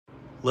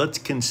Let's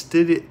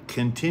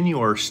continue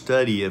our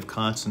study of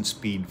constant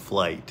speed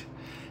flight.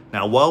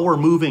 Now, while we're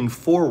moving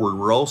forward,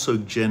 we're also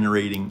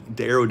generating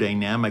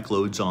aerodynamic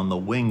loads on the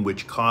wing,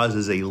 which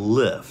causes a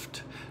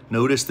lift.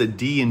 Notice that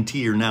D and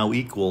T are now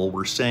equal.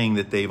 We're saying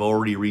that they've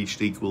already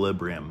reached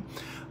equilibrium.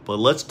 But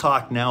let's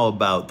talk now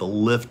about the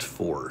lift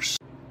force.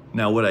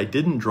 Now, what I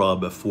didn't draw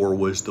before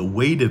was the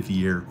weight of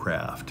the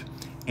aircraft.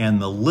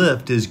 And the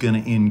lift is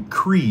going to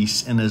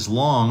increase, and as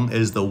long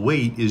as the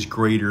weight is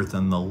greater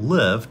than the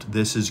lift,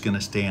 this is going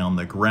to stay on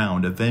the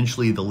ground.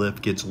 Eventually, the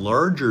lift gets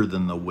larger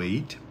than the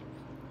weight,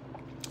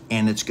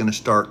 and it's going to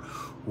start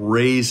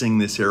raising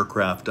this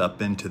aircraft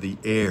up into the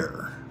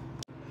air.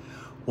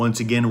 Once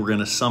again, we're going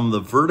to sum the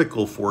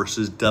vertical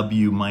forces,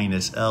 W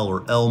minus L,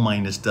 or L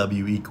minus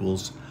W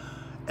equals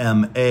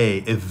MA.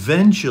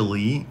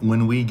 Eventually,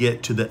 when we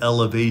get to the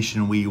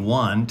elevation we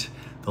want,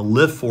 the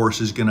lift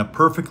force is going to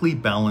perfectly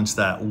balance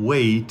that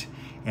weight,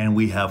 and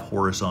we have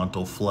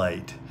horizontal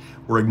flight.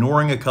 We're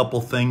ignoring a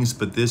couple things,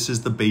 but this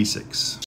is the basics.